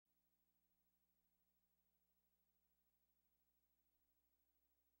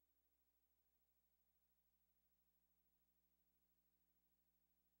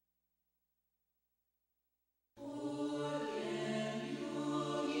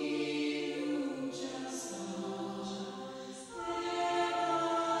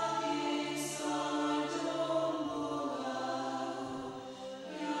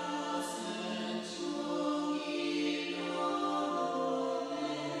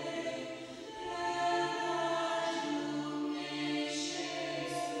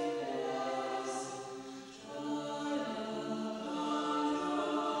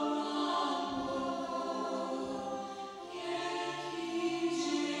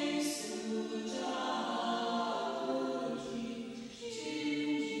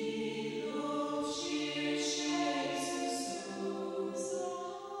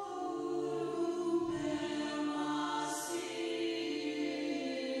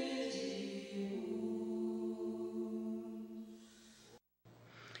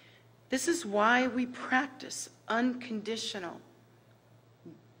This is why we practice unconditional,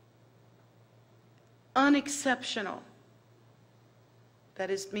 unexceptional,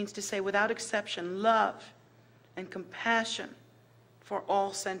 that is, means to say without exception, love and compassion for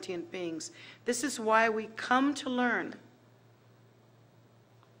all sentient beings. This is why we come to learn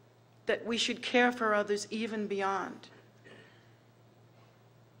that we should care for others even beyond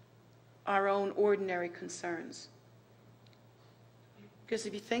our own ordinary concerns. Because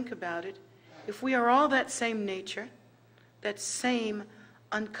if you think about it, if we are all that same nature, that same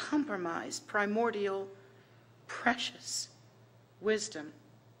uncompromised, primordial, precious wisdom,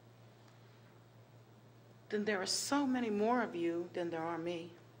 then there are so many more of you than there are me.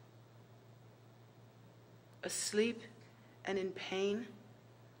 Asleep and in pain,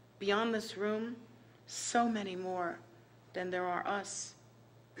 beyond this room, so many more than there are us.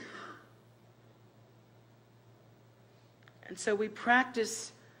 And so we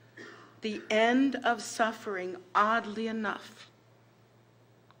practice the end of suffering, oddly enough,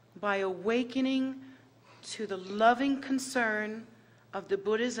 by awakening to the loving concern of the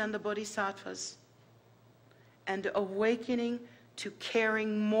Buddhas and the Bodhisattvas, and awakening to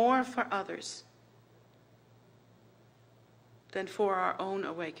caring more for others than for our own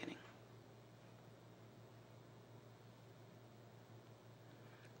awakening.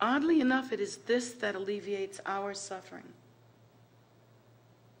 Oddly enough, it is this that alleviates our suffering.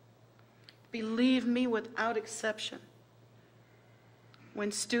 Believe me, without exception,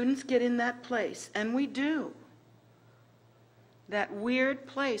 when students get in that place, and we do, that weird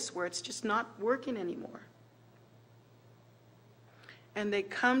place where it's just not working anymore, and they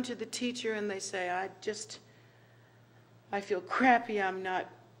come to the teacher and they say, I feel crappy, I'm not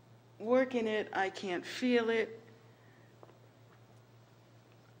working it, I can't feel it,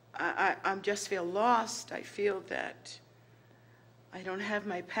 I just feel lost, I feel that I don't have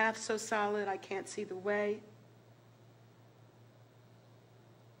my path so solid, I can't see the way.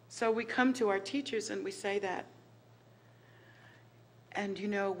 So we come to our teachers and we say that. And you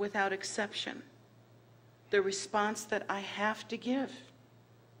know, without exception, the response that I have to give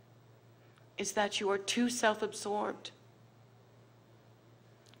is that you are too self-absorbed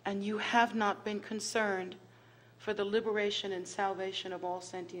and you have not been concerned for the liberation and salvation of all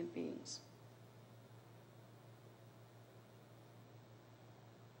sentient beings.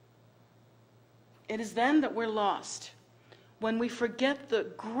 It is then that we're lost, when we forget the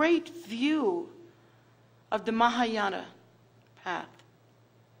great view of the Mahayana path,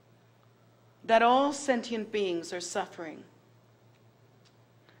 that all sentient beings are suffering,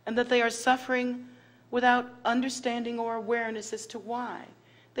 and that they are suffering without understanding or awareness as to why.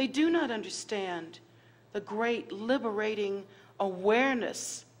 They do not understand the great liberating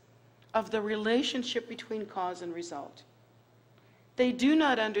awareness of the relationship between cause and result. They do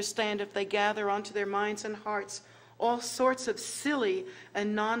not understand, if they gather onto their minds and hearts all sorts of silly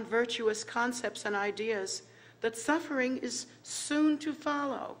and non-virtuous concepts and ideas, that suffering is soon to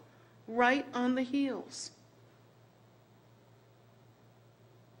follow, right on the heels.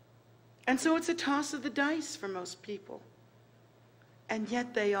 And so it's a toss of the dice for most people. And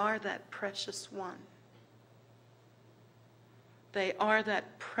yet they are that precious one. They are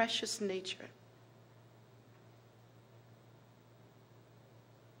that precious nature,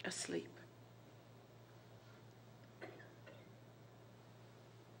 asleep.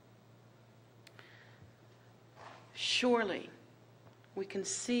 Surely we can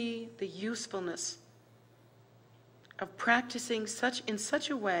see the usefulness of practicing in such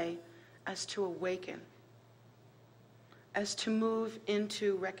a way as to awaken, as to move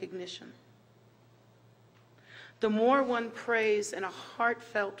into recognition. The more one prays in a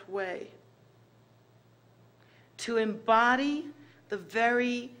heartfelt way, to embody the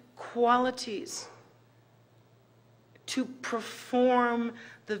very qualities, to perform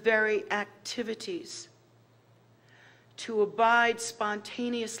the very activities, to abide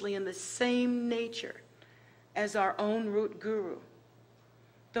spontaneously in the same nature as our own root guru.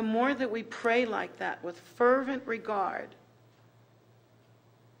 The more that we pray like that with fervent regard,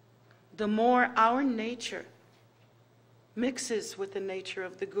 the more our nature mixes with the nature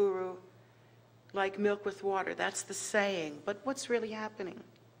of the guru like milk with water. That's the saying. But what's really happening?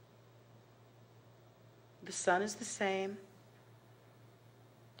 The sun is the same,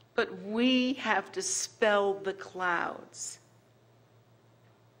 but we have dispelled the clouds.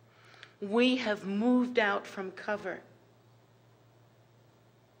 We have moved out from cover.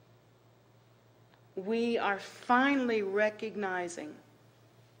 We are finally recognizing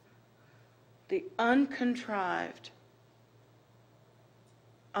the uncontrived,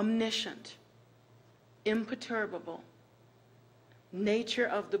 omniscient, imperturbable, nature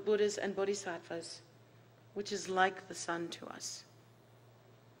of the Buddhas and Bodhisattvas, which is like the sun to us.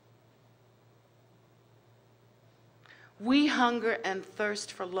 We hunger and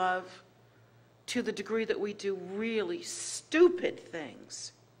thirst for love to the degree that we do really stupid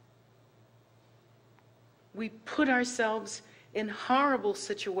things. We put ourselves in horrible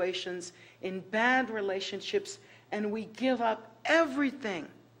situations, in bad relationships, and we give up everything,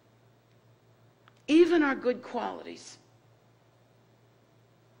 even our good qualities.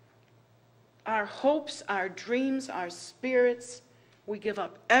 Our hopes, our dreams, our spirits, we give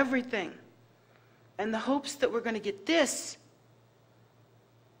up everything. And the hopes that we're going to get this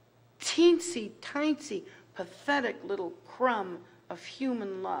teensy, tiny, pathetic little crumb of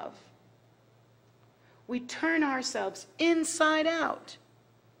human love. We turn ourselves inside out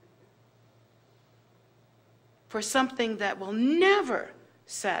for something that will never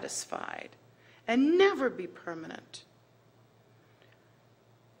satisfy and never be permanent.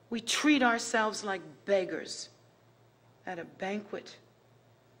 We treat ourselves like beggars at a banquet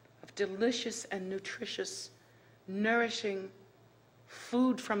of delicious and nutritious, nourishing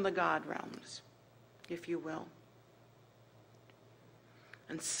food from the God realms, if you will,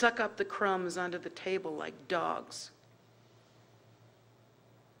 and suck up the crumbs under the table like dogs,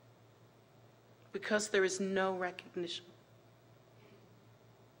 because there is no recognition,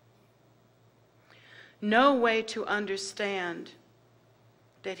 no way to understand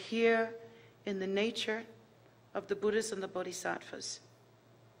that here in the nature of the Buddhas and the Bodhisattvas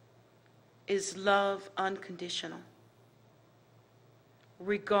is love unconditional,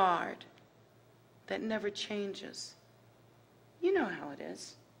 regard that never changes. You know how it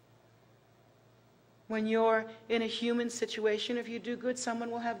is. When you're in a human situation, if you do good,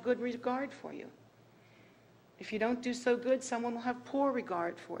 someone will have good regard for you. If you don't do so good, someone will have poor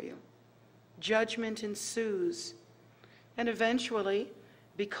regard for you. Judgment ensues. And eventually,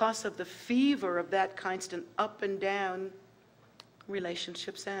 because of the fever of that constant up and down,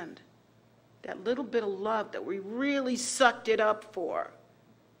 relationships end. That little bit of love that we really sucked it up for,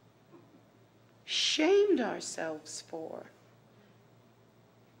 shamed ourselves for,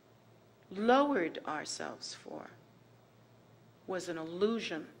 lowered ourselves for, was an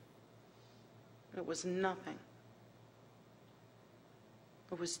illusion. It was nothing.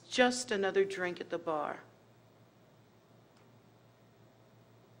 It was just another drink at the bar.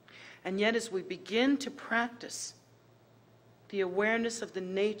 And yet, as we begin to practice the awareness of the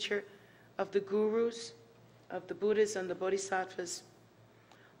nature of the gurus, of the Buddhas and the Bodhisattvas,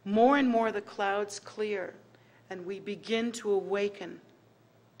 more and more the clouds clear, and we begin to awaken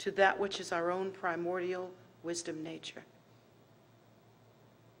to that which is our own primordial wisdom nature.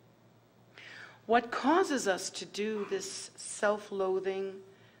 What causes us to do this self-loathing,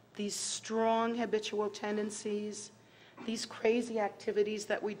 these strong habitual tendencies, these crazy activities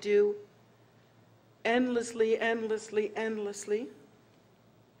that we do endlessly, endlessly, endlessly,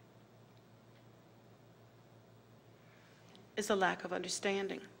 is a lack of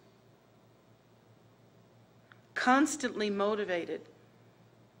understanding. Constantly motivated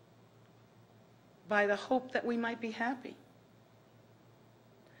by the hope that we might be happy.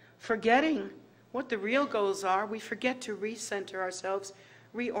 Forgetting what the real goals are, we forget to recenter ourselves,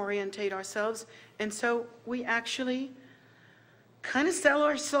 reorientate ourselves, and so we actually kind of sell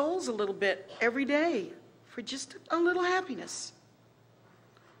our souls a little bit every day for just a little happiness,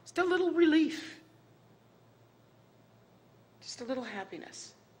 just a little relief, just a little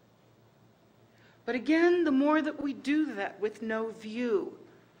happiness. But again, the more that we do that with no view,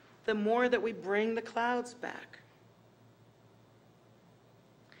 the more that we bring the clouds back.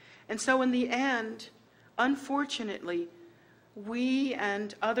 And so in the end, unfortunately, we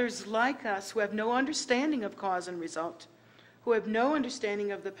and others like us who have no understanding of cause and result, who have no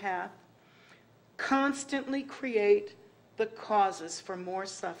understanding of the path, constantly create the causes for more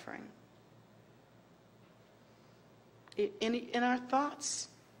suffering. In our thoughts,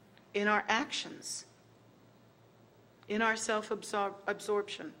 in our actions, in our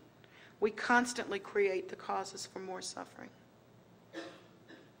self-absorption, we constantly create the causes for more suffering.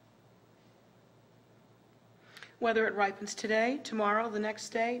 Whether it ripens today, tomorrow, the next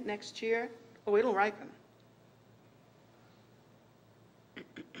day, next year, oh, it'll ripen.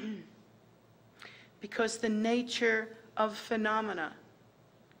 Because the nature of phenomena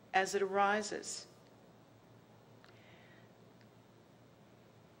as it arises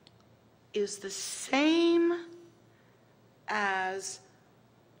is the same as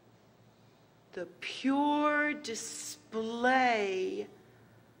the pure display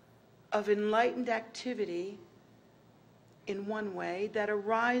of enlightened activity in one way that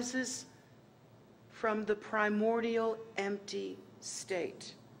arises from the primordial empty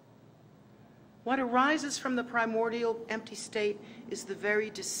state. What arises from the primordial empty state is the very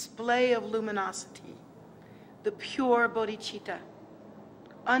display of luminosity, the pure bodhicitta,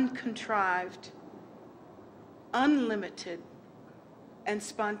 uncontrived, unlimited, and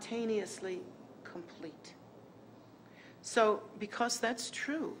spontaneously complete. So, because that's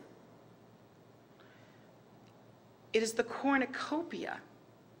true, it is the cornucopia,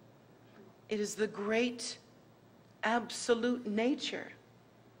 it is the great absolute nature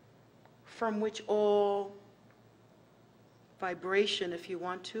from which all vibration, if you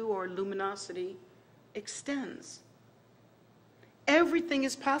want to, or luminosity extends. Everything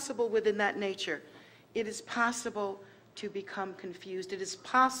is possible within that nature. It is possible to become confused. It is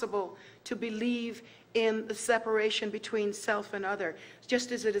possible to believe in the separation between self and other,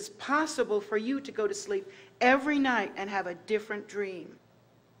 just as it is possible for you to go to sleep every night and have a different dream.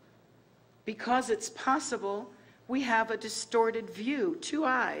 Because it's possible, we have a distorted view, two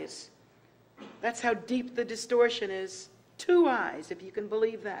eyes. That's how deep the distortion is. Two eyes, if you can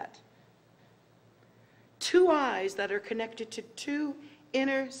believe that. Two eyes that are connected to two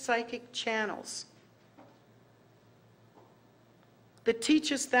inner psychic channels that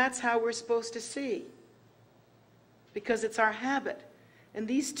teach us that's how we're supposed to see, because it's our habit. And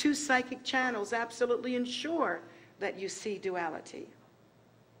these two psychic channels absolutely ensure that you see duality.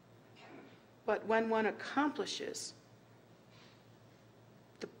 But when one accomplishes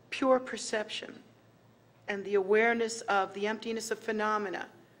the pure perception and the awareness of the emptiness of phenomena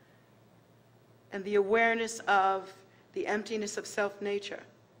and the awareness of the emptiness of self-nature,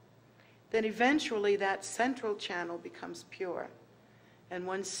 then eventually that central channel becomes pure. And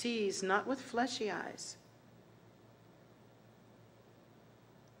one sees not with fleshy eyes,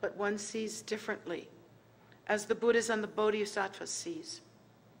 but one sees differently, as the Buddhas and the Bodhisattvas sees,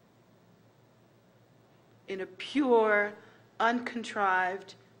 in a pure,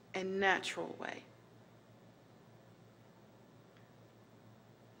 uncontrived, and natural way.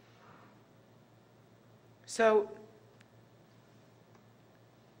 So,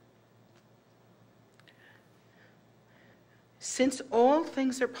 since all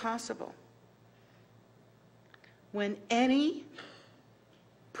things are possible, when any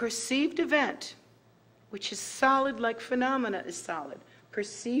perceived event, which is solid like phenomena is solid,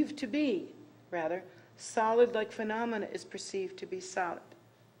 perceived to be, rather, solid like phenomena is perceived to be solid.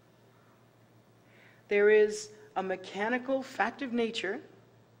 There is a mechanical fact of nature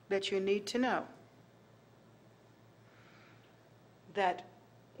that you need to know. That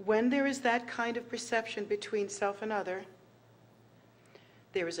when there is that kind of perception between self and other,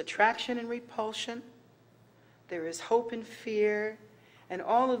 there is attraction and repulsion, there is hope and fear, and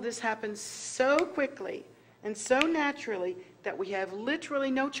all of this happens so quickly and so naturally that we have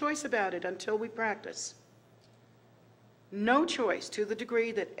literally no choice about it until we practice. No choice, to the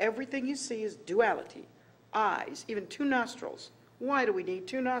degree that everything you see is duality. Eyes, even two nostrils. Why do we need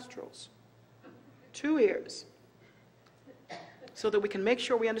two nostrils? Two ears. So that we can make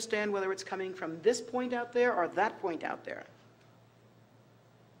sure we understand whether it's coming from this point out there or that point out there.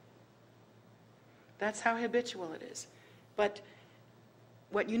 That's how habitual it is. But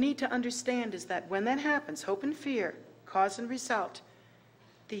what you need to understand is that when that happens, hope and fear, cause and result,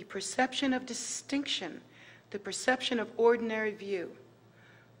 the perception of distinction, the perception of ordinary view,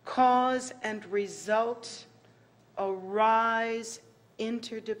 cause and result arise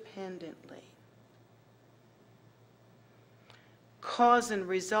interdependently. Cause and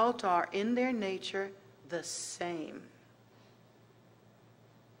result are, in their nature, the same.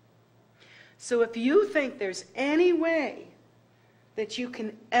 So if you think there's any way that you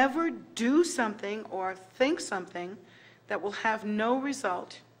can ever do something or think something that will have no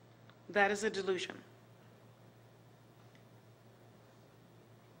result, that is a delusion.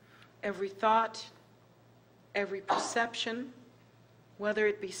 Every thought, every perception, whether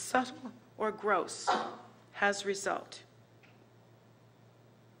it be subtle or gross, has result.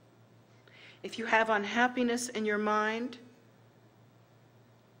 If you have unhappiness in your mind,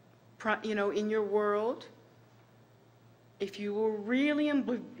 in your world, if you were really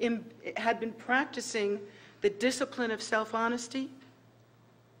had been practicing the discipline of self-honesty,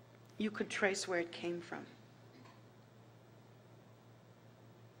 you could trace where it came from.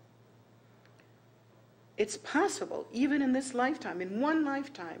 It's possible, even in this lifetime, in one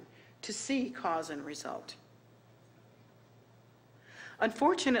lifetime, to see cause and result.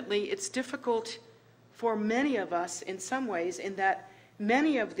 Unfortunately, it's difficult for many of us in some ways, in that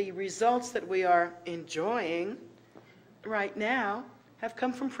many of the results that we are enjoying right now have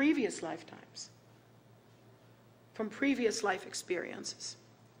come from previous lifetimes, from previous life experiences.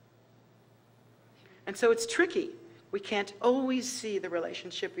 And so it's tricky We can't always see the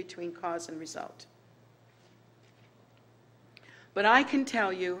relationship between cause and result. But I can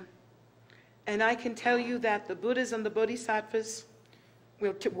tell you, and I can tell you that the Buddhas and the Bodhisattvas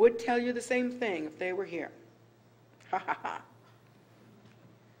would tell you the same thing if they were here. Ha ha ha.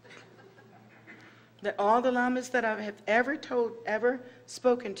 That all the lamas that I have ever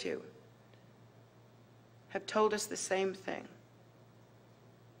spoken to have told us the same thing.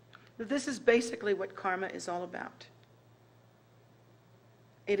 This is basically what karma is all about.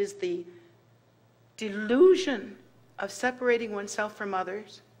 It is the delusion of separating oneself from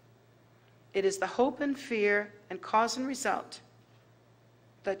others. It is the hope and fear and cause and result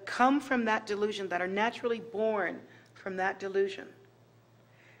that come from that delusion, that are naturally born from that delusion.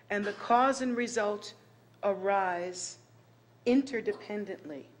 And the cause and result arise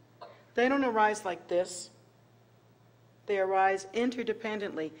interdependently. They don't arise like this. They arise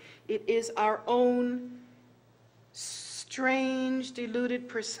interdependently. It is our own strange, deluded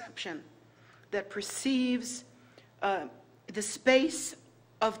perception that perceives the space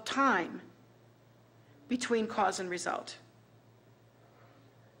of time between cause and result.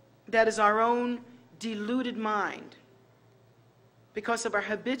 That is our own deluded mind because of our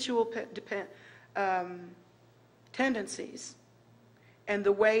habitual tendencies and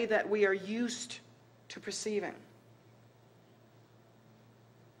the way that we are used to perceiving.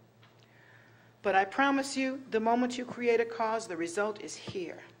 But I promise you, the moment you create a cause, the result is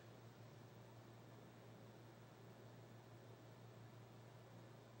here.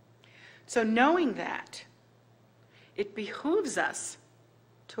 So knowing that, it behooves us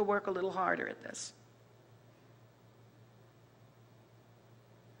to work a little harder at this.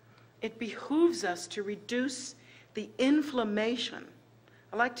 It behooves us to reduce the inflammation.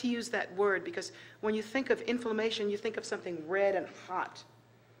 I like to use that word because when you think of inflammation, you think of something red and hot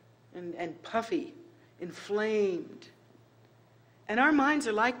and puffy, inflamed. And our minds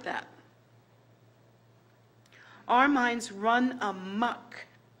are like that. Our minds run amok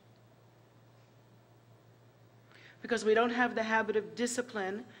because we don't have the habit of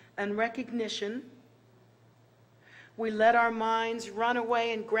discipline and recognition. We let our minds run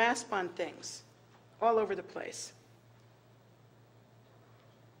away and grasp on things all over the place.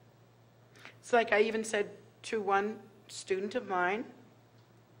 It's like I even said to one student of mine,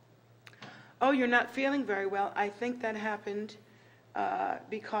 "Oh, you're not feeling very well." I think that happened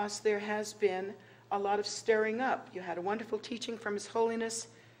because there has been a lot of stirring up. You had a wonderful teaching from His Holiness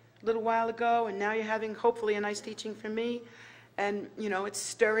a little while ago, and now you're having hopefully a nice teaching from me, and it's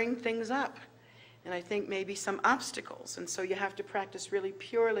stirring things up. And I think maybe some obstacles, and so you have to practice really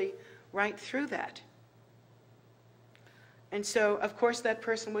purely right through that. And so, of course, that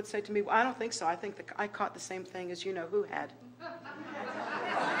person would say to me, "Well, I don't think so. I think that I caught the same thing as who had."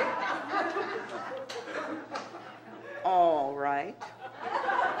 All right.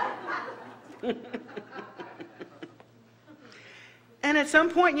 And at some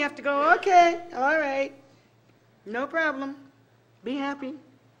point you have to go, "Okay, all right, no problem. Be happy."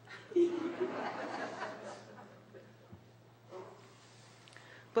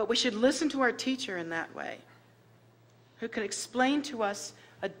 But we should listen to our teacher in that way, who can explain to us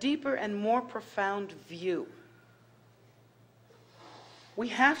a deeper and more profound view. We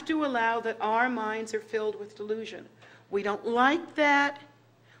have to allow that our minds are filled with delusion. We don't like that.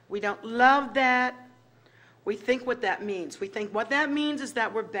 We don't love that. We think what that means. We think what that means is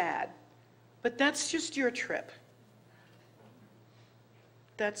that we're bad. But that's just your trip.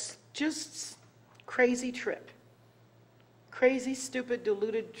 That's just crazy trip. Crazy, stupid,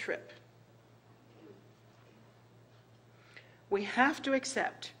 deluded trip. We have to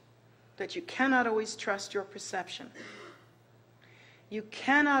accept that you cannot always trust your perception. You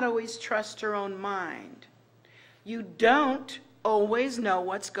cannot always trust your own mind. You don't always know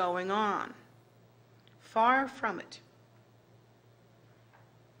what's going on. Far from it.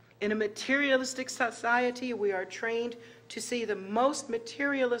 In a materialistic society, we are trained to see the most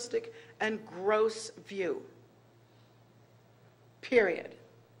materialistic and gross view. Period.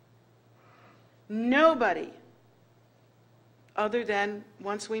 Nobody, other than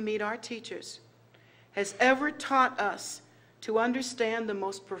once we meet our teachers, has ever taught us to understand the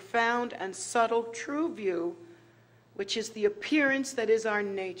most profound and subtle true view, which is the appearance that is our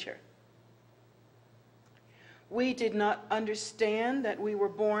nature. We did not understand that we were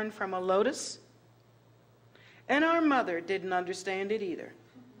born from a lotus, and our mother didn't understand it either.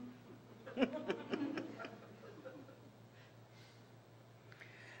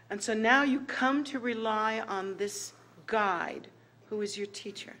 And so now you come to rely on this guide who is your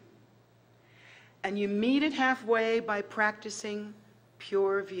teacher. And you meet it halfway by practicing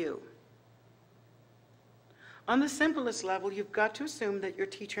pure view. On the simplest level, you've got to assume that your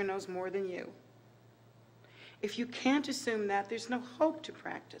teacher knows more than you. If you can't assume that, there's no hope to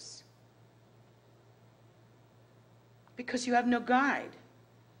practice, because you have no guide.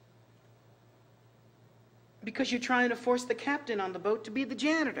 Because you're trying to force the captain on the boat to be the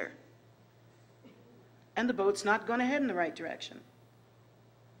janitor, and the boat's not going to head in the right direction.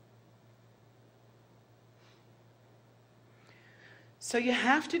 So you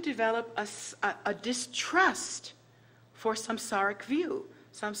have to develop a distrust for samsaric view,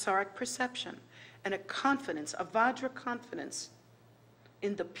 samsaric perception, and a confidence, a vajra confidence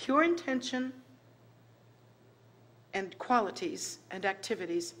in the pure intention and qualities and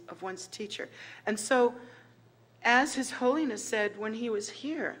activities of one's teacher. And so, as His Holiness said when he was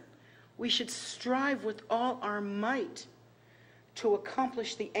here, we should strive with all our might to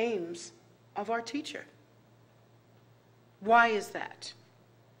accomplish the aims of our teacher. Why is that?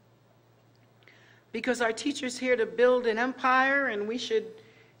 Because our teacher's here to build an empire and we should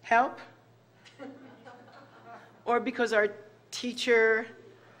help? Or because our teacher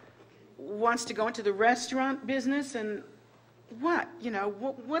wants to go into the restaurant business and what? You know,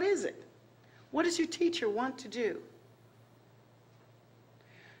 what is it? What does your teacher want to do?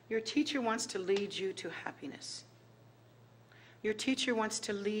 Your teacher wants to lead you to happiness. Your teacher wants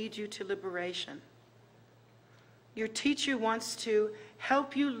to lead you to liberation. Your teacher wants to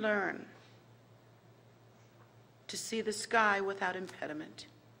help you learn to see the sky without impediment.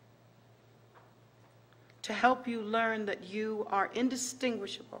 To help you learn that you are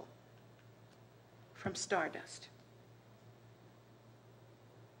indistinguishable from stardust.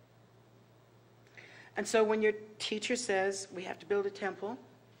 And so when your teacher says we have to build a temple,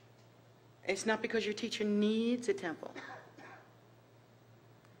 it's not because your teacher needs a temple.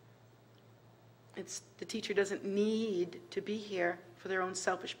 The teacher doesn't need to be here for their own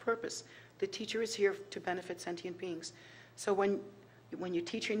selfish purpose. The teacher is here to benefit sentient beings. So when your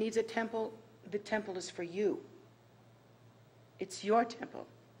teacher needs a temple, the temple is for you. It's your temple.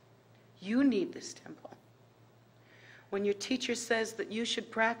 You need this temple. When your teacher says that you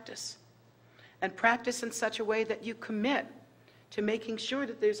should practice, and practice in such a way that you commit to making sure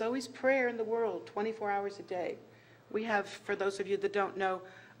that there's always prayer in the world 24 hours a day. We have, for those of you that don't know,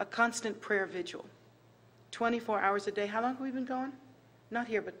 a constant prayer vigil. 24 hours a day. How long have we been going? Not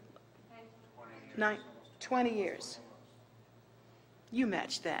here, but 20 years. You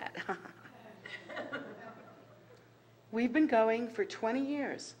match that. We've been going for 20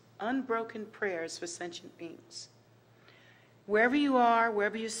 years. Unbroken prayers for sentient beings. Wherever you are,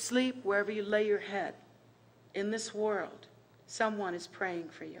 wherever you sleep, wherever you lay your head in this world, someone is praying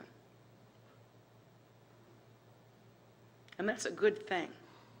for you. And that's a good thing.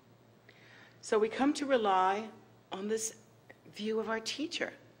 So we come to rely on this view of our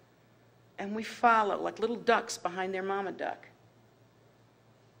teacher. And we follow like little ducks behind their mama duck.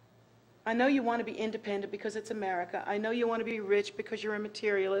 I know you want to be independent because it's America. I know you want to be rich because you're a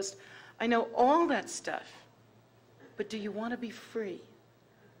materialist. I know all that stuff. But do you want to be free?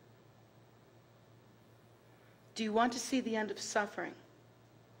 Do you want to see the end of suffering?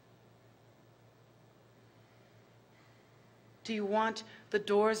 Do you want the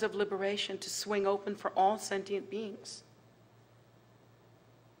doors of liberation to swing open for all sentient beings?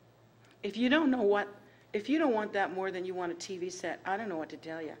 If you don't want that more than you want a TV set, I don't know what to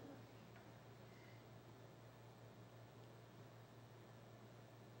tell you.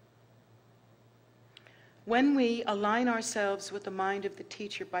 When we align ourselves with the mind of the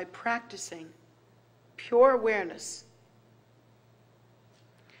teacher by practicing pure awareness,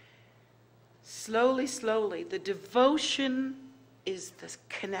 slowly, slowly, the devotion is the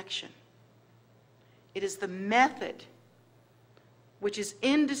connection. It is the method which is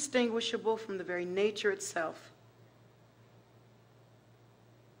indistinguishable from the very nature itself.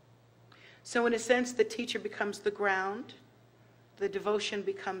 So in a sense, the teacher becomes the ground, the devotion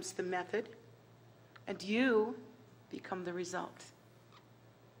becomes the method, and you become the result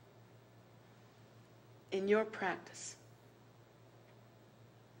in your practice.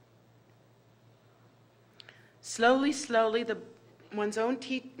 Slowly, slowly, one's own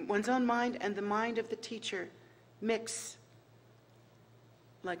mind and the mind of the teacher mix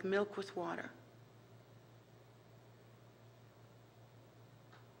like milk with water.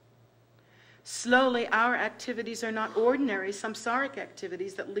 Slowly, our activities are not ordinary samsaric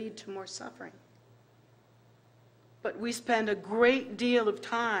activities that lead to more suffering. But we spend a great deal of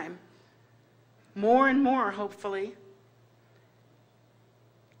time, more and more, hopefully,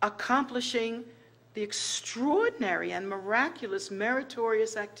 accomplishing the extraordinary and miraculous,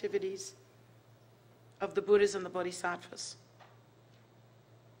 meritorious activities of the Buddhas and the Bodhisattvas.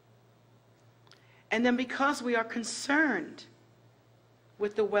 And then because we are concerned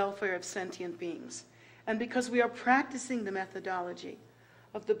with the welfare of sentient beings, and because we are practicing the methodology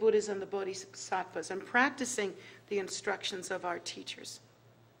of the Buddhas and the Bodhisattvas, and practicing the instructions of our teachers,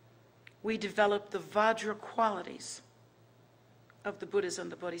 we develop the Vajra qualities of the Buddhas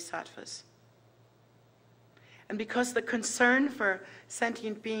and the Bodhisattvas. And because the concern for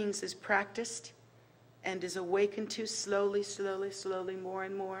sentient beings is practiced and is awakened to slowly, slowly, slowly, more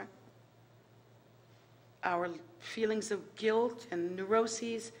and more, our feelings of guilt and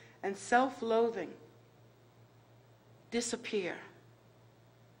neuroses and self-loathing disappear.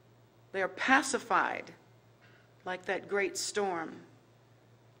 They are pacified like that great storm,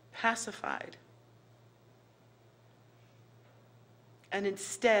 pacified. And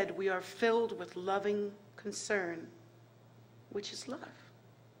instead, we are filled with loving concern, which is love.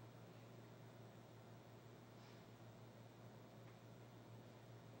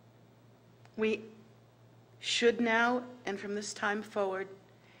 We should now, and from this time forward,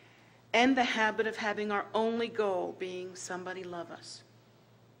 end the habit of having our only goal being somebody love us.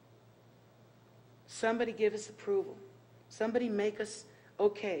 Somebody give us approval. Somebody make us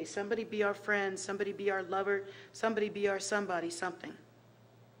okay. Somebody be our friend. Somebody be our lover. Somebody be our somebody something.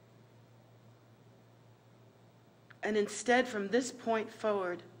 And instead, from this point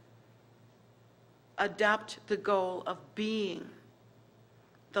forward, adopt the goal of being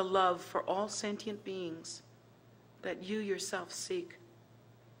the love for all sentient beings that you yourself seek.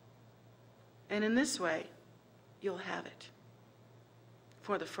 And in this way, you'll have it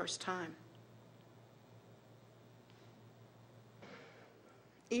for the first time.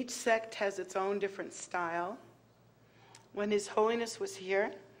 Each sect has its own different style. When His Holiness was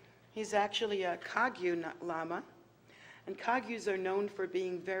here, he's actually a Kagyu Lama. And Kagyus are known for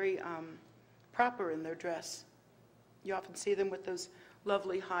being very proper in their dress. You often see them with those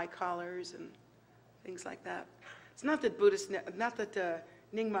lovely high collars and things like that. It's not that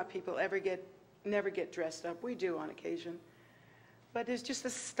Nyingma people never get dressed up. We do on occasion. But there's just a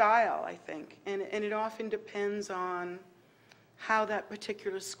style, I think. And it often depends on how that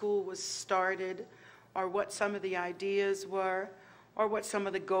particular school was started, or what some of the ideas were, or what some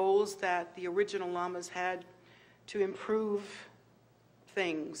of the goals that the original lamas had to improve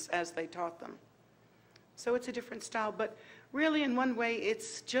things as they taught them. So it's a different style, but really in one way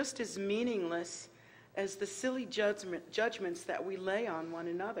it's just as meaningless as the silly judgments that we lay on one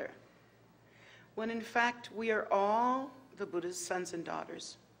another, when in fact we are all the Buddha's sons and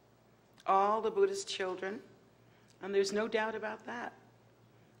daughters, all the Buddha's children, and there's no doubt about that.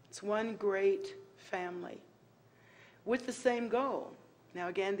 It's one great family with the same goal. Now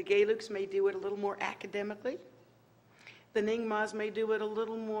again, the Geluks may do it a little more academically. The Nyingmas may do it a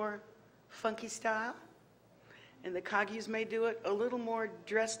little more funky style. And the Kagyus may do it a little more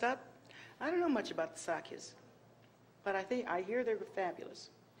dressed up. I don't know much about the Sakyas, but I hear they're fabulous.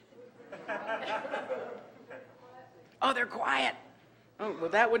 Oh, they're quiet. Oh, well,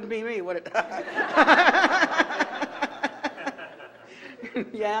 that wouldn't be me, would it?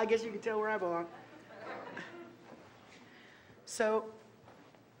 Yeah, I guess you can tell where I belong. So,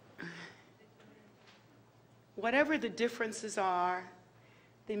 whatever the differences are,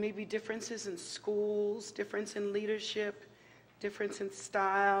 they may be differences in schools, difference in leadership, difference in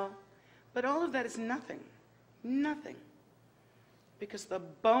style, but all of that is nothing, nothing. Because the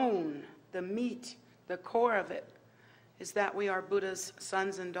bone, the meat, the core of it is that we are Buddha's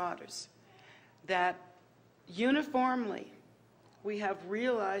sons and daughters, that uniformly we have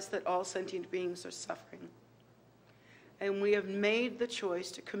realized that all sentient beings are suffering, and we have made the choice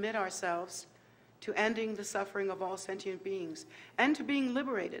to commit ourselves to ending the suffering of all sentient beings and to being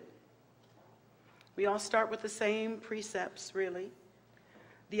liberated. We all start with the same precepts, really.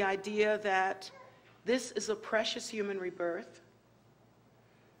 The idea that this is a precious human rebirth,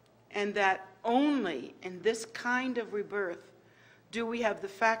 and that only in this kind of rebirth do we have the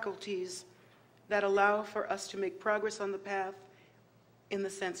faculties that allow for us to make progress on the path in the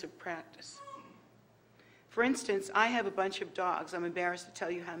sense of practice. For instance, I have a bunch of dogs. I'm embarrassed to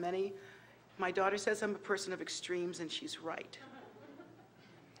tell you how many. My daughter says I'm a person of extremes, and she's right.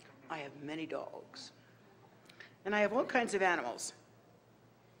 I have many dogs. And I have all kinds of animals.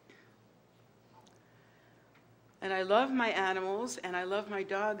 And I love my animals, and I love my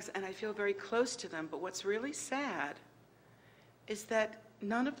dogs, and I feel very close to them. But what's really sad is that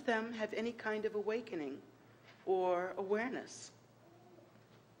none of them have any kind of awakening or awareness.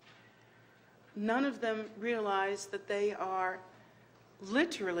 None of them realize that they are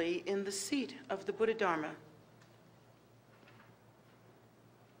literally in the seat of the Buddha Dharma.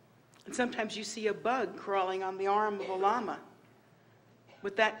 And sometimes you see a bug crawling on the arm of a lama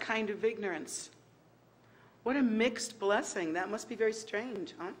with that kind of ignorance. What a mixed blessing. That must be very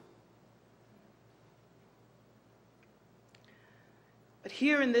strange, huh? But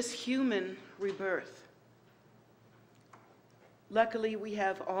here in this human rebirth, luckily we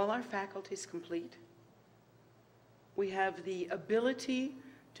have all our faculties complete. We have the ability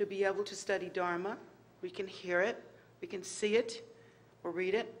to be able to study Dharma. We can hear it, we can see it, or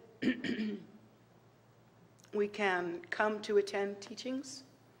read it. We can come to attend teachings.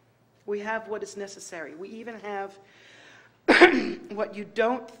 We have what is necessary. We even have what you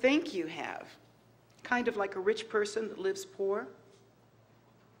don't think you have, kind of like a rich person that lives poor.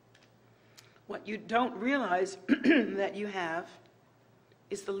 What you don't realize that you have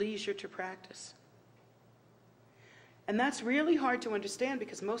is the leisure to practice. And that's really hard to understand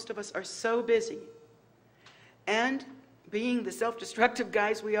because most of us are so busy. And being the self-destructive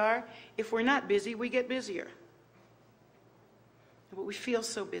guys we are, if we're not busy, we get busier. But we feel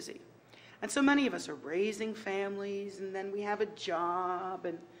so busy. And so many of us are raising families, and then we have a job.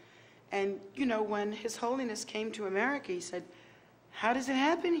 And you know, when His Holiness came to America, he said, how does it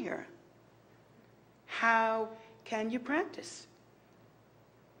happen here? How can you practice?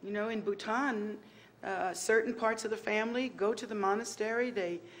 You know, in Bhutan, certain parts of the family go to the monastery,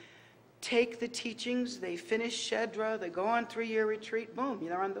 they take the teachings, they finish Shedra, they go on 3-year retreat, boom,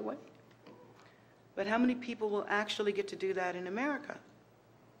 they're on the way. But how many people will actually get to do that in America?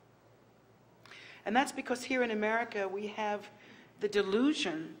 And that's because here in America we have the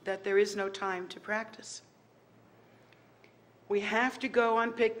delusion that there is no time to practice. We have to go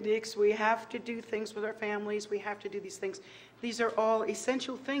on picnics, we have to do things with our families, we have to do these things. These are all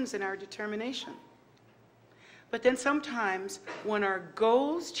essential things in our determination. But then sometimes when our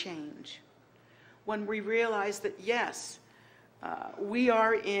goals change, when we realize that yes, we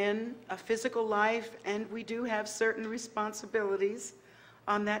are in a physical life and we do have certain responsibilities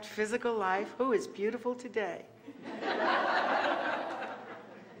on that physical life. Who is beautiful today?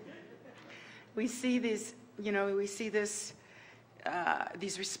 We see these, you know, we see this,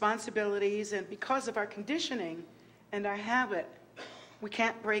 these responsibilities, and because of our conditioning and our habit, we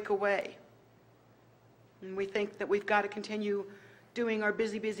can't break away. And we think that we've got to continue doing our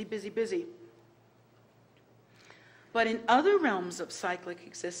busy, busy, busy, busy. But in other realms of cyclic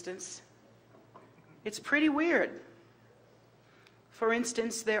existence, it's pretty weird. For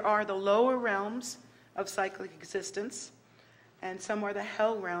instance, there are the lower realms of cyclic existence, and some are the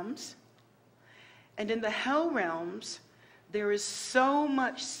hell realms. And in the hell realms, there is so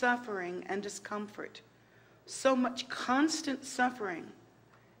much suffering and discomfort, so much constant suffering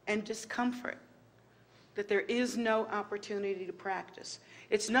and discomfort, that there is no opportunity to practice.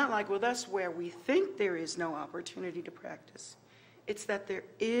 It's not like with us where we think there is no opportunity to practice. It's that there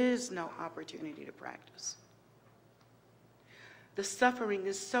is no opportunity to practice. The suffering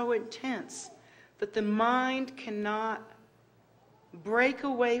is so intense that the mind cannot break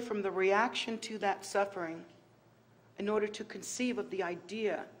away from the reaction to that suffering in order to conceive of the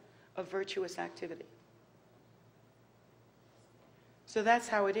idea of virtuous activity. So that's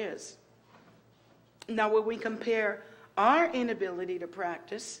how it is. Now, when we compare our inability to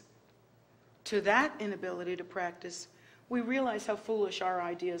practice to that inability to practice, we realize how foolish our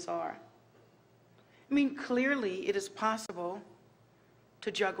ideas are. I mean, clearly it is possible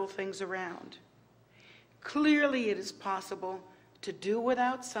to juggle things around. Clearly it is possible to do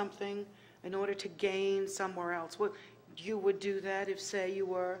without something in order to gain somewhere else. Well, you would do that if, say, you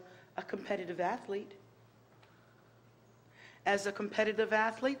were a competitive athlete. As a competitive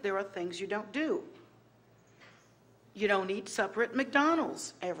athlete, there are things you don't do. You don't eat supper at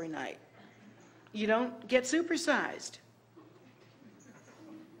McDonald's every night. You don't get supersized.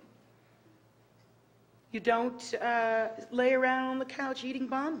 You don't lay around on the couch eating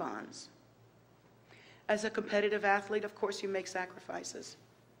bonbons. As a competitive athlete, of course, you make sacrifices.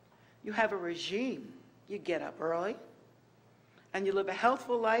 You have a regime. You get up early, and you live a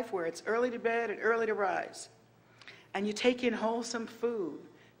healthful life where it's early to bed and early to rise. And you take in wholesome food.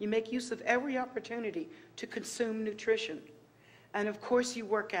 You make use of every opportunity to consume nutrition. And of course, you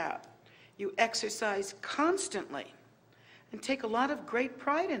work out. You exercise constantly and take a lot of great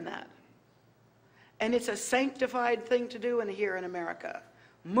pride in that. And it's a sanctified thing to do here in America.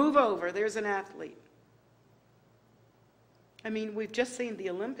 Move over, there's an athlete. I mean, we've just seen the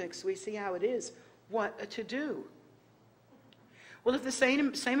Olympics. We see how it is. What a to-do. Well, if the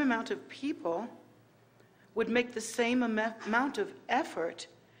same amount of people would make the same amount of effort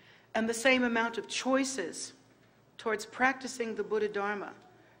and the same amount of choices towards practicing the Buddha Dharma,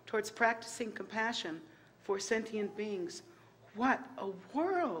 towards practicing compassion for sentient beings, what a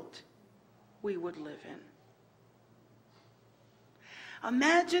world we would live in.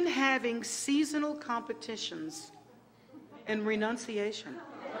 Imagine having seasonal competitions in renunciation.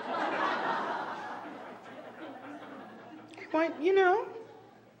 Quite,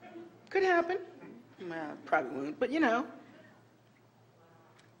 could happen. Well, probably won't, but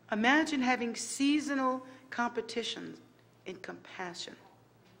imagine having seasonal competitions in compassion.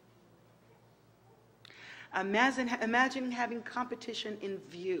 Imagine having competition in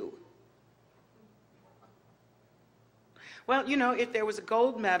view. Well, if there was a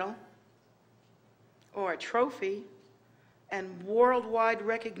gold medal or a trophy and worldwide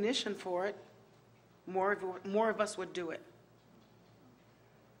recognition for it, more of us would do it.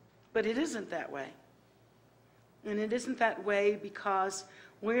 But it isn't that way. And it isn't that way because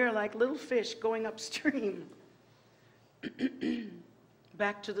we're like little fish going upstream,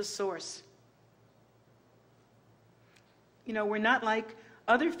 back to the source. We're not like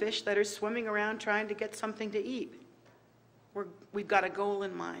other fish that are swimming around trying to get something to eat. We've got a goal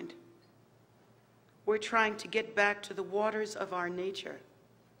in mind. We're trying to get back to the waters of our nature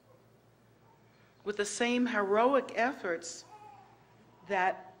with the same heroic efforts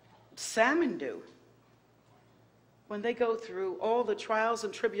that salmon do when they go through all the trials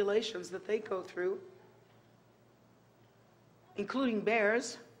and tribulations that they go through, including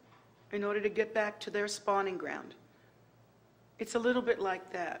bears, in order to get back to their spawning ground. It's a little bit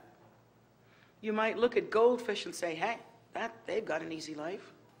like that. You might look at goldfish and say, hey, they've got an easy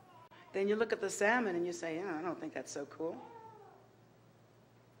life. Then you look at the salmon and you say, I don't think that's so cool.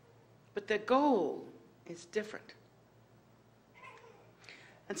 But the goal is different.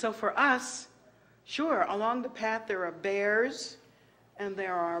 And so for us, sure, along the path there are bears and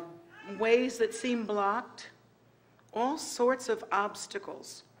there are ways that seem blocked, all sorts of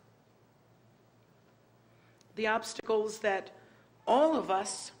obstacles. The obstacles that all of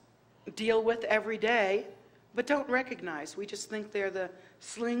us deal with every day, but don't recognize. We just think they're the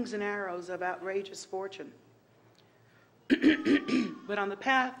slings and arrows of outrageous fortune. But on the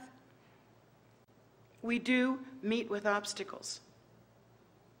path, we do meet with obstacles.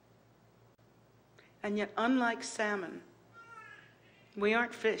 And yet, unlike salmon, we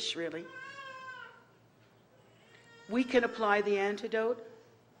aren't fish, really. We can apply the antidote.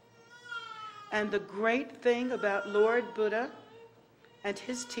 And the great thing about Lord Buddha and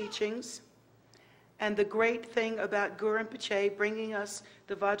his teachings, and the great thing about Guru Rinpoche bringing us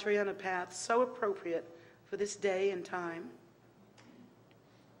the Vajrayana path, so appropriate for this day and time,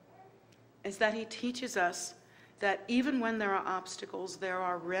 is that he teaches us that even when there are obstacles, there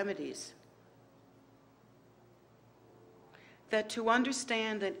are remedies. That to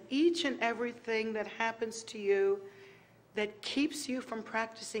understand that each and everything that happens to you that keeps you from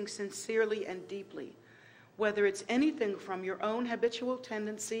practicing sincerely and deeply, whether it's anything from your own habitual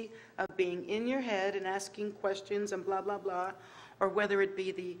tendency of being in your head and asking questions and blah, blah, blah, or whether it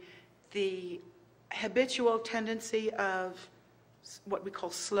be the habitual tendency of what we call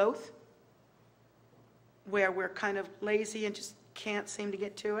sloth, where we're kind of lazy and just can't seem to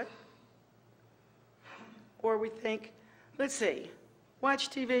get to it. Or we think, let's see, watch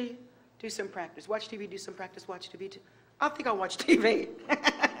TV, do some practice. Watch TV, do some practice, watch TV. I think I'll watch TV.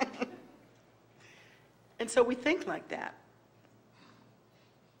 And so we think like that.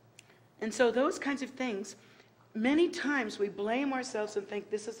 And so those kinds of things, many times we blame ourselves and think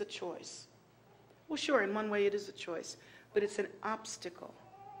this is a choice. Well, sure, in one way it is a choice, but it's an obstacle.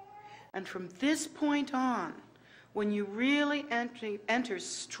 And from this point on, when you really enter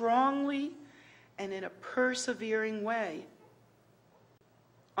strongly and in a persevering way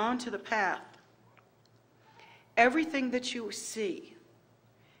onto the path, everything that you see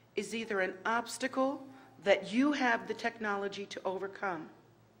is either an obstacle that you have the technology to overcome,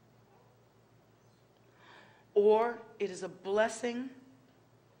 or it is a blessing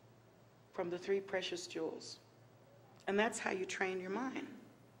from the three precious jewels. And that's how you train your mind.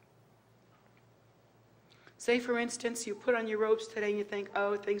 Say, for instance, you put on your robes today and you think,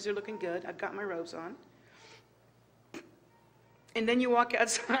 oh, things are looking good. I've got my robes on. And then you walk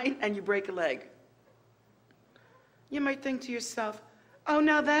outside and you break a leg. You might think to yourself, oh,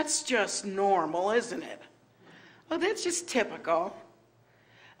 now that's just normal, isn't it? Oh, that's just typical.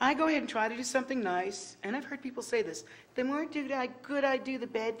 I go ahead and try to do something nice. And I've heard people say this. The more good I do, the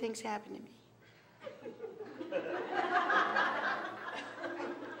bad things happen to me.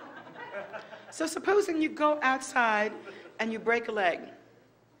 So supposing you go outside and you break a leg.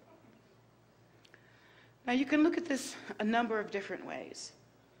 Now you can look at this a number of different ways.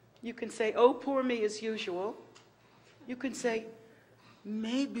 You can say, oh, poor me as usual. You can say,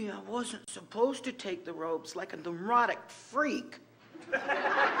 maybe I wasn't supposed to take the robes like a neurotic freak.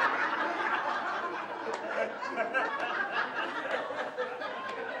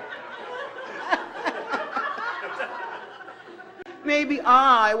 maybe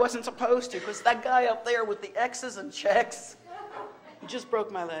I wasn't supposed to, because that guy up there with the X's and checks just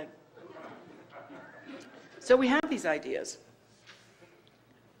broke my leg. So we have these ideas.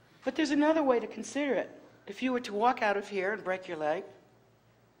 But there's another way to consider it. If you were to walk out of here and break your leg,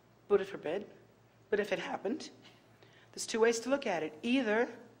 Buddha forbid, but if it happened, there's two ways to look at it. Either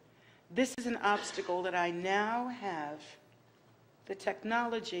this is an obstacle that I now have the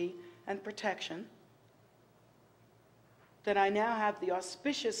technology and protection, that I now have the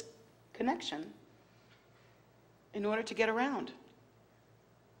auspicious connection in order to get around.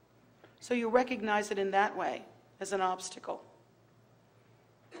 So you recognize it in that way, as an obstacle.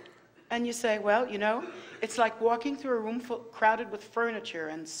 And you say, well, you know, it's like walking through a room crowded with furniture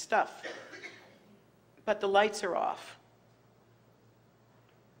and stuff, but the lights are off.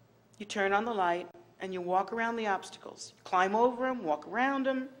 You turn on the light and you walk around the obstacles. Climb over them, walk around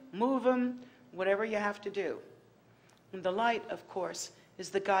them, move them, whatever you have to do. And the light, of course, is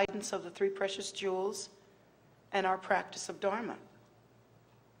the guidance of the three precious jewels and our practice of Dharma.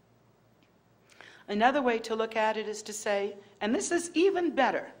 Another way to look at it is to say, and this is even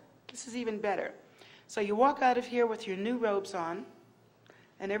better. This is even better. So you walk out of here with your new robes on,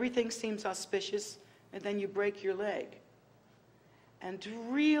 and everything seems auspicious, and then you break your leg. And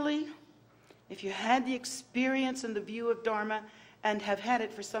really, if you had the experience and the view of Dharma, and have had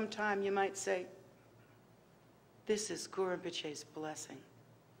it for some time, you might say, this is Guru Rinpoche's blessing.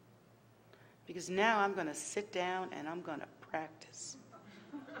 Because now I'm going to sit down and I'm going to practice.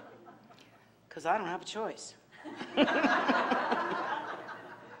 Because I don't have a choice.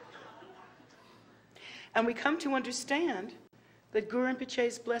 And we come to understand that Guru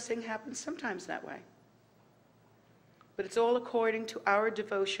Rinpoche's blessing happens sometimes that way. But it's all according to our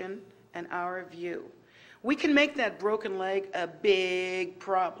devotion and our view. We can make that broken leg a big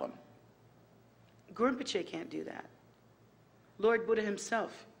problem. Guru Rinpoche can't do that. Lord Buddha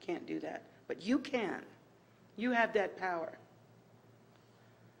himself can't do that. But you can. You have that power.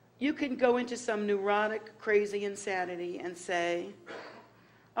 You can go into some neurotic, crazy insanity and say,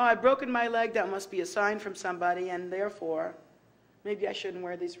 oh, I've broken my leg, that must be a sign from somebody, and therefore, maybe I shouldn't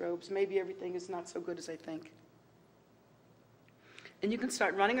wear these robes. Maybe everything is not so good as I think. And you can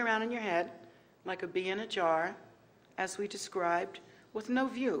start running around in your head like a bee in a jar, as we described, with no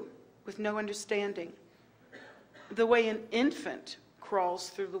view, with no understanding. The way an infant crawls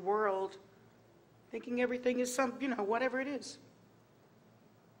through the world, thinking everything is whatever it is.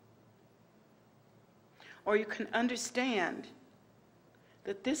 Or you can understand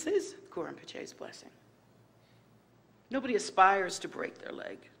that this is Guru Rinpoche's blessing. Nobody aspires to break their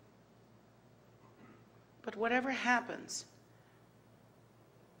leg. But whatever happens,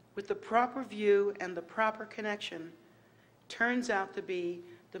 with the proper view and the proper connection, turns out to be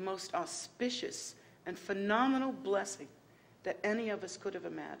the most auspicious and phenomenal blessing that any of us could have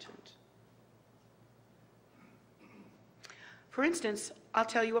imagined. For instance, I'll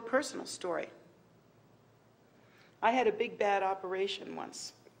tell you a personal story. I had a big bad operation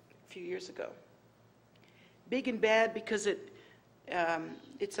once, a few years ago. Big and bad because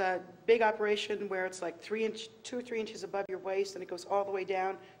it's a big operation where it's like 2 or 3 inches above your waist, and it goes all the way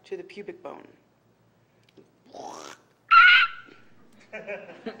down to the pubic bone.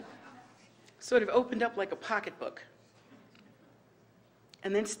 Sort of opened up like a pocketbook,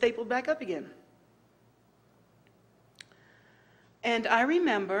 and then stapled back up again. And I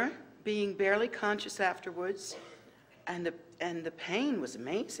remember being barely conscious afterwards, and the pain was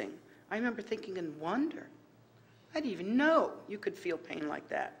amazing. I remember thinking in wonder, I didn't even know you could feel pain like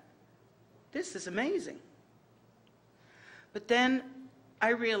that. This is amazing. But then I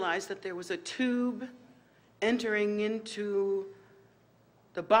realized that there was a tube entering into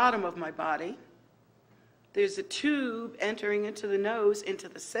the bottom of my body. There's a tube entering into the nose, into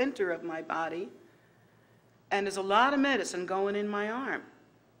the center of my body. And there's a lot of medicine going in my arm.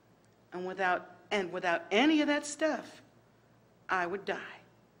 And without any of that stuff, I would die.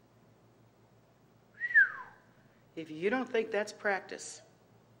 If you don't think that's practice,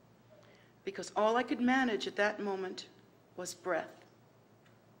 because all I could manage at that moment was breath.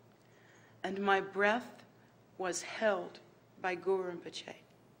 And my breath was held by Guru Rinpoche.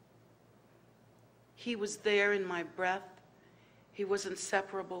 He was there in my breath. He was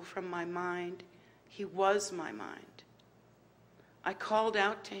inseparable from my mind. He was my mind. I called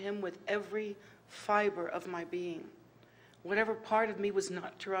out to him with every fiber of my being. Whatever part of me was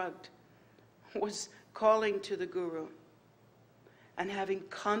not drugged was calling to the Guru and having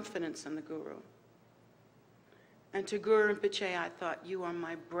confidence in the Guru. And to Guru Rinpoche, I thought, you are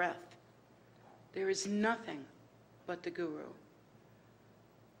my breath. There is nothing but the Guru.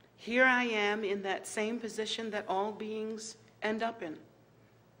 Here I am in that same position that all beings end up in,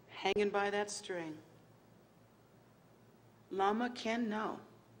 hanging by that string. Lama can know.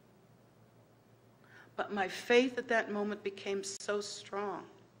 But my faith at that moment became so strong.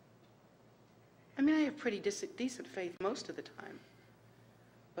 I mean, I have pretty decent faith most of the time.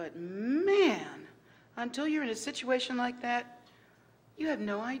 But man, until you're in a situation like that, you have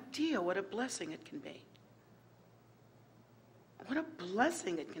no idea what a blessing it can be. What a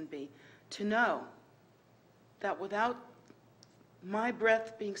blessing it can be to know that without my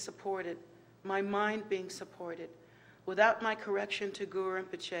breath being supported, my mind being supported, without my correction to Guru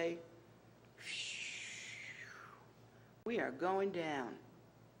Rinpoche, we are going down.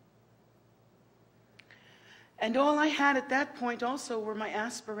 And all I had at that point also were my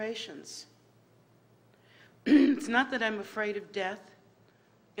aspirations. It's not that I'm afraid of death.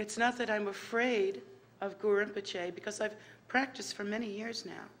 It's not that I'm afraid of Guru Rinpoche, because I've practiced for many years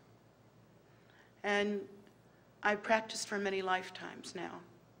now. And I've practiced for many lifetimes now.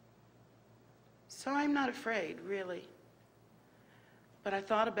 So I'm not afraid, really. But I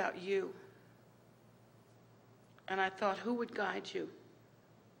thought about you. And I thought, who would guide you?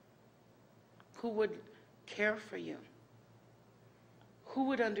 Who would care for you? Who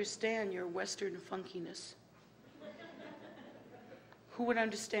would understand your Western funkiness? Who would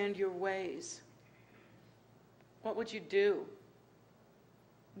understand your ways? What would you do?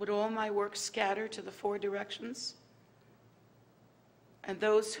 Would all my work scatter to the four directions? And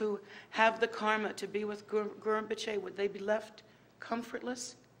those who have the karma to be with Guru Rinpoche, would they be left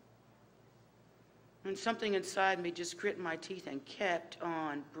comfortless? And something inside me just grit my teeth and kept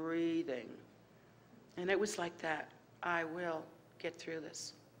on breathing. And it was like that. I will get through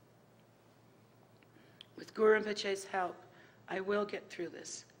this. With Guru Rinpoche's help, I will get through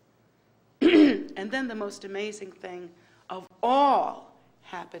this. And then the most amazing thing of all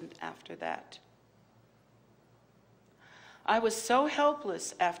happened after that. I was so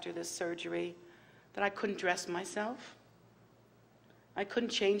helpless after this surgery that I couldn't dress myself. I couldn't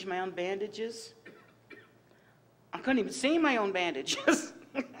change my own bandages. I couldn't even see my own bandages.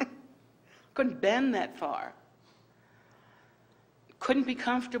 Couldn't bend that far. Couldn't be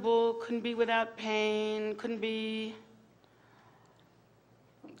comfortable, couldn't be without pain, couldn't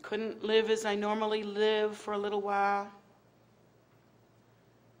live as I normally live for a little while.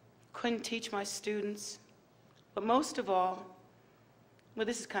 Couldn't teach my students. But most of all, well,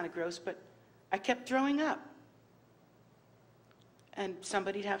 this is kind of gross, but I kept throwing up. And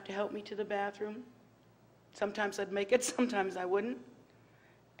somebody'd have to help me to the bathroom. Sometimes I'd make it, sometimes I wouldn't.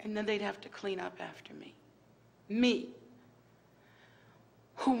 And then they'd have to clean up after me. Me,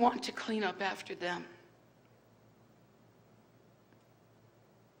 who want to clean up after them.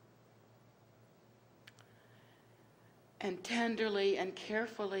 And tenderly and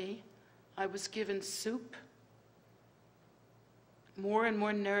carefully, I was given soup, more and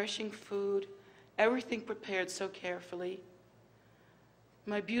more nourishing food, everything prepared so carefully.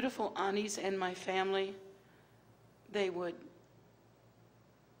 My beautiful aunties and my family, they would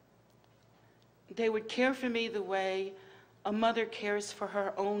care for me the way a mother cares for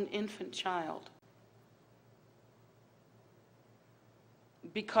her own infant child.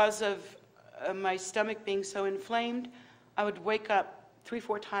 Because of my stomach being so inflamed, I would wake up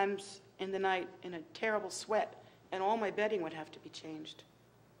 3-4 times in the night in a terrible sweat, and all my bedding would have to be changed.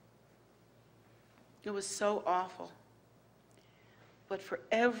 It was so awful. But for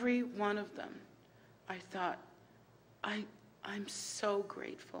every one of them, I thought, I'm so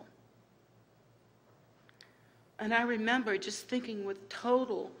grateful. And I remember just thinking with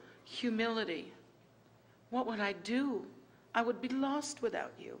total humility, what would I do? I would be lost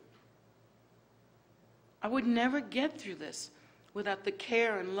without you. I would never get through this without the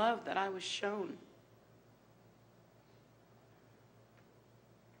care and love that I was shown.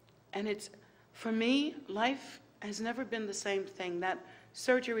 And for me, life has never been the same thing. That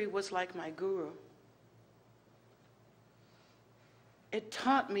surgery was like my guru. It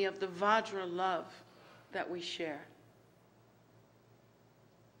taught me of the Vajra love that we share.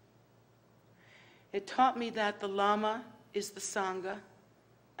 It taught me that the Lama is the Sangha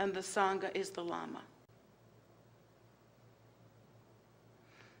and the Sangha is the Lama.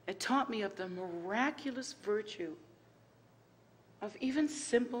 It taught me of the miraculous virtue of even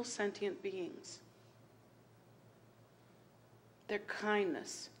simple sentient beings. Their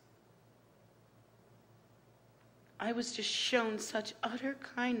kindness. I was just shown such utter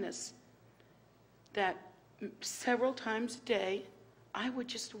kindness that several times a day I would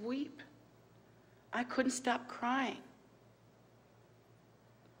just weep. I couldn't stop crying.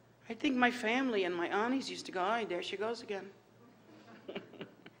 I think my family and my aunties used to go, "Oh, there she goes again."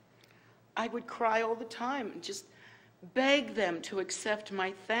 I would cry all the time and just beg them to accept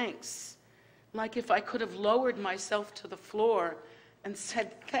my thanks, like if I could have lowered myself to the floor and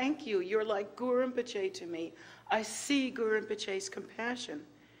said, thank you, you're like Guru Rinpoche to me. I see Guru Rinpoche's compassion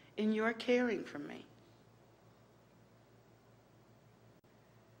in your caring for me.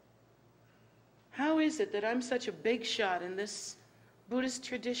 How is it that I'm such a big shot in this Buddhist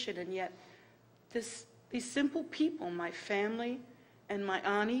tradition, and yet these simple people, my family and my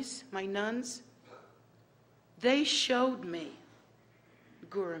aunties, my nuns, they showed me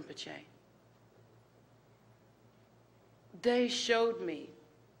Guru Rinpoche. They showed me,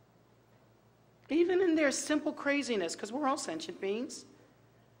 even in their simple craziness, because we're all sentient beings,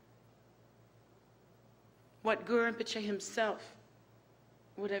 what Guru Rinpoche himself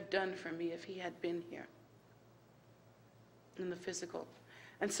would have done for me if he had been here in the physical.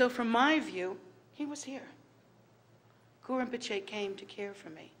 And so from my view, he was here. Guru Rinpoche came to care for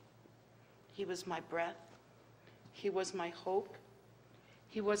me. He was my breath. He was my hope.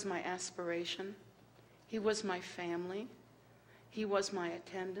 He was my aspiration. He was my family. He was my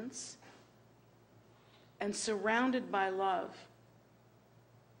attendance. And surrounded by love,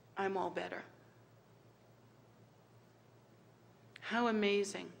 I'm all better. How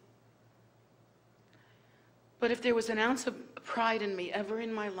amazing. But if there was an ounce of pride in me ever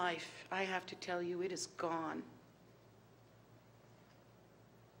in my life, I have to tell you, it is gone.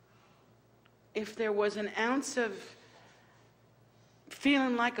 If there was an ounce of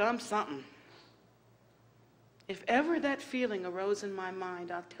feeling like I'm something, if ever that feeling arose in my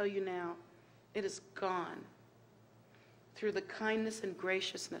mind, I'll tell you now, it is gone through the kindness and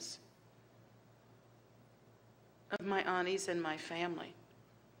graciousness of my aunties and my family.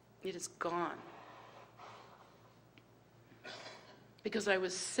 It is gone. Because I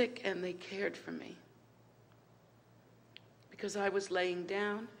was sick and they cared for me. Because I was laying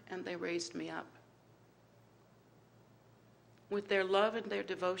down and they raised me up. With their love and their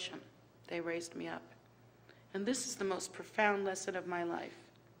devotion, they raised me up. And this is the most profound lesson of my life.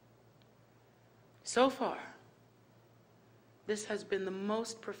 So far, this has been the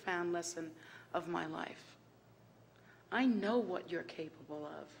most profound lesson of my life. I know what you're capable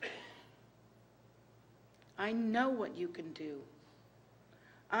of. I know what you can do.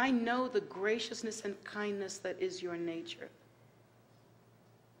 I know the graciousness and kindness that is your nature.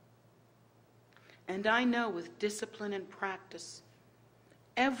 And I know with discipline and practice,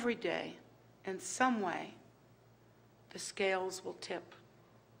 every day, in some way, the scales will tip.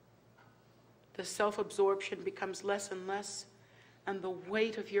 The self-absorption becomes less and less, and the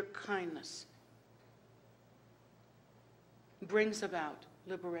weight of your kindness brings about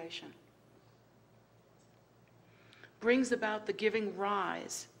liberation, brings about the giving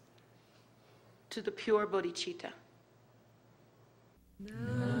rise to the pure bodhicitta.